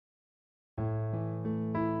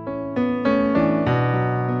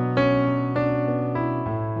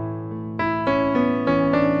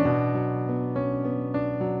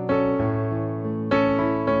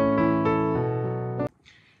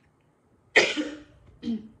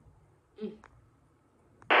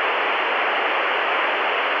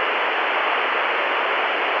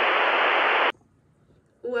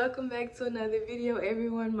welcome back to another video,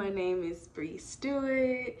 everyone. My name is Bree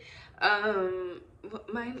Stewart. My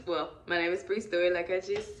name is Bree Stewart, like I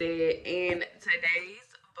just said. And today's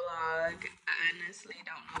vlog, I honestly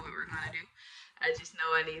don't know what we're gonna do. I just know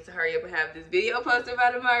I need to hurry up and have this video posted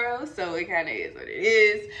by tomorrow, so it kind of is what it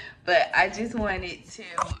is. But I just wanted to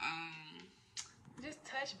just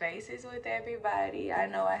touch bases with everybody. I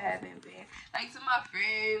know I haven't been, like, to my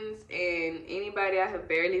friends and anybody I have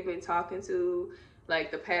barely been talking to,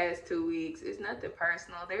 like, the past 2 weeks. It's nothing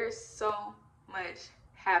personal. There's so much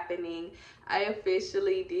happening. I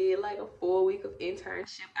officially did like a full week of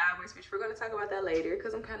internship hours, which we're going to talk about that later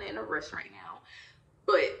because I'm kind of in a rush right now.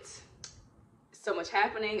 But so much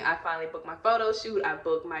happening. I finally booked my photo shoot. I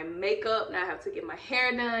booked my makeup. Now I have to get my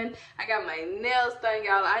hair done. I got my nails done,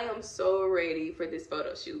 y'all. I am so ready for this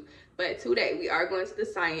photo shoot. But today we are going to the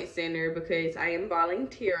Science Center because I am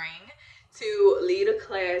volunteering to lead a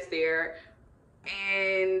class there.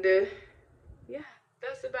 And yeah,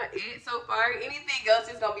 that's about it so far. Anything else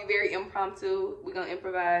is gonna be very impromptu. We're gonna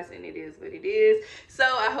improvise, and it is what it is. So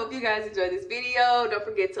I hope you guys enjoy this video. Don't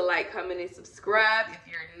forget to like, comment, and subscribe. If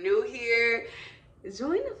you're new here,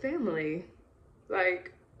 join the family.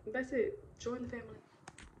 Like, that's it. Join the family.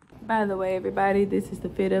 By the way, everybody, this is the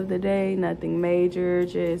fit of the day. Nothing major,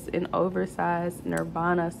 just an oversized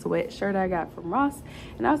Nirvana sweatshirt I got from Ross.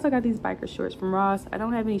 And I also got these biker shorts from Ross. I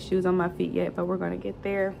don't have any shoes on my feet yet, but we're gonna get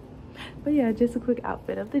there. But yeah, just a quick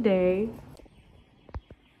outfit of the day.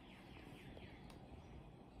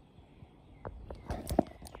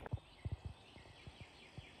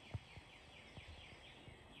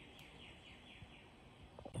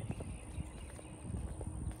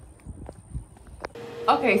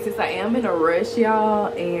 Okay, since I am in a rush,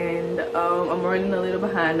 y'all, and I'm running a little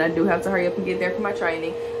behind, I do have to hurry up and get there for my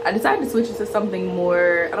training. I decided to switch it to something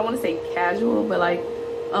more, I don't want to say casual, but like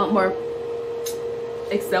more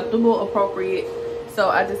acceptable, appropriate. So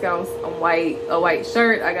I just got a white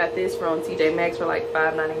shirt. I got this from TJ Maxx for like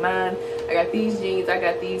 $5.99. I got these jeans. I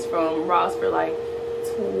got these from Ross for like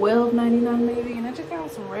 $12.99 maybe, and I just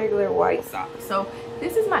got some regular white socks. So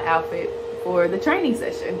this is my outfit for the training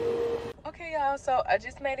session. Okay, y'all, so I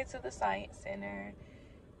just made it to the Science Center,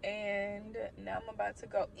 and now I'm about to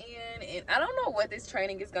go in, and I don't know what this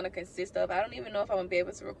training is going to consist of. I don't even know if I'm going to be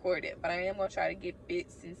able to record it, but I am going to try to get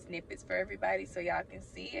bits and snippets for everybody so y'all can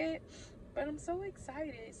see it. But I'm so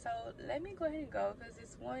excited. So let me go ahead and go because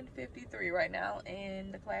it's 1:53 right now,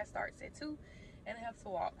 and the class starts at 2, and I have to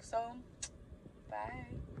walk. So, bye.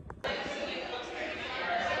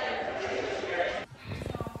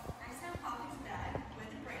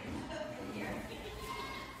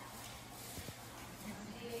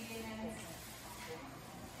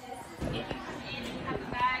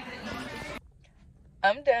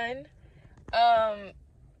 I'm done.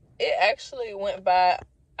 It actually went by,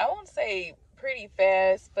 I won't say pretty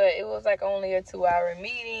fast, but it was like only a 2-hour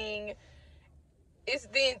meeting. It's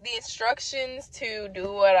the instructions to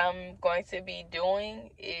do what I'm going to be doing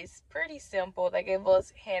is pretty simple. They gave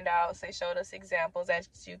us handouts. They showed us examples, as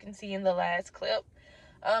you can see in the last clip.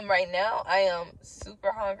 Right now I am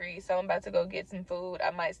super hungry, so I'm about to go get some food. I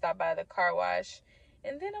might stop by the car wash,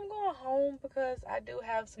 and then I'm going home because I do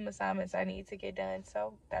have some assignments I need to get done.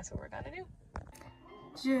 So that's what we're gonna do.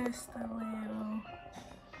 Just a little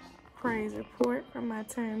praise report from my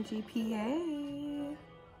term GPA.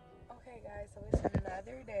 Okay, guys, so it's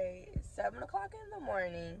another day. It's 7 o'clock in the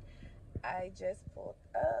morning. I just pulled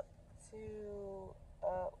up to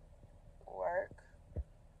work,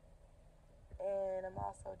 and I'm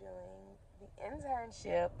also doing the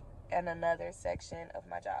internship and another section of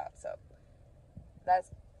my job. So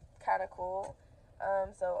that's kind of cool.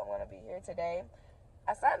 So I'm gonna be here today.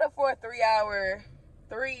 I signed up for a 3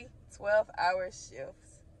 12-hour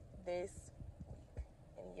shifts this week,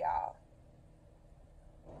 and y'all,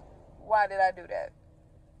 why did I do that?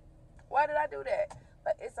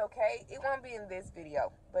 But it's okay. It won't be in this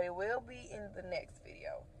video, but it will be in the next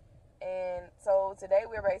video. And so today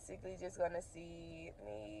we're basically just gonna see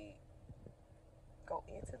me go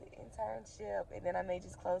into the internship, and then I may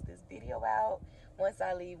just close this video out once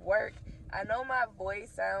I leave work. I know my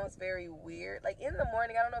voice sounds very weird. Like in the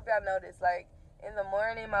morning, I don't know if y'all noticed, like in the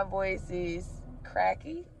morning my voice is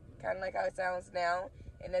cracky, kind of like how it sounds now,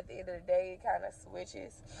 and at the end of the day it kind of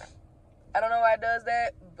switches. I don't know why it does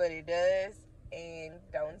that, but it does, and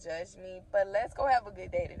don't judge me. But let's go have a good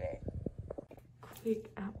day today. Quick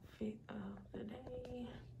outfit of the day.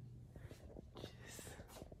 Just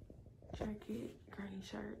jacket, gray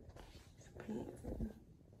shirt, pants.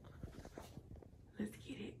 Let's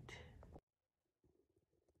get it.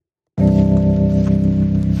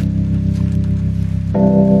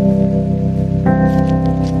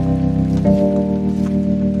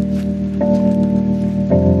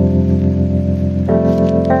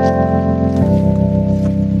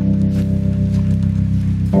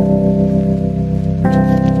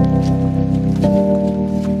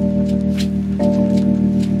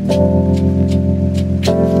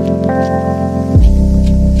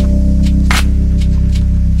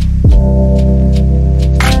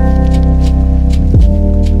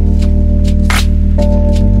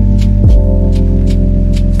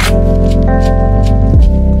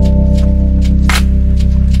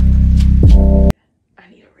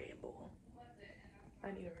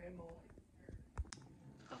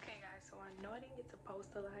 post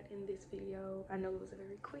a lot in this video. I know it was a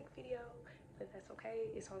very quick video, but that's okay.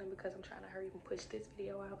 It's only because I'm trying to hurry and push this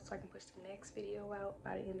video out so I can push the next video out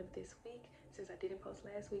by the end of this week. Since I didn't post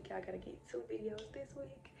last week, I gotta get 2 videos this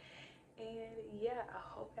week. And yeah, I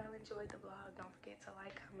hope y'all enjoyed the vlog. Don't forget to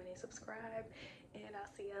like, comment, and subscribe. And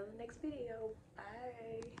I'll see y'all in the next video.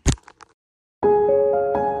 Bye.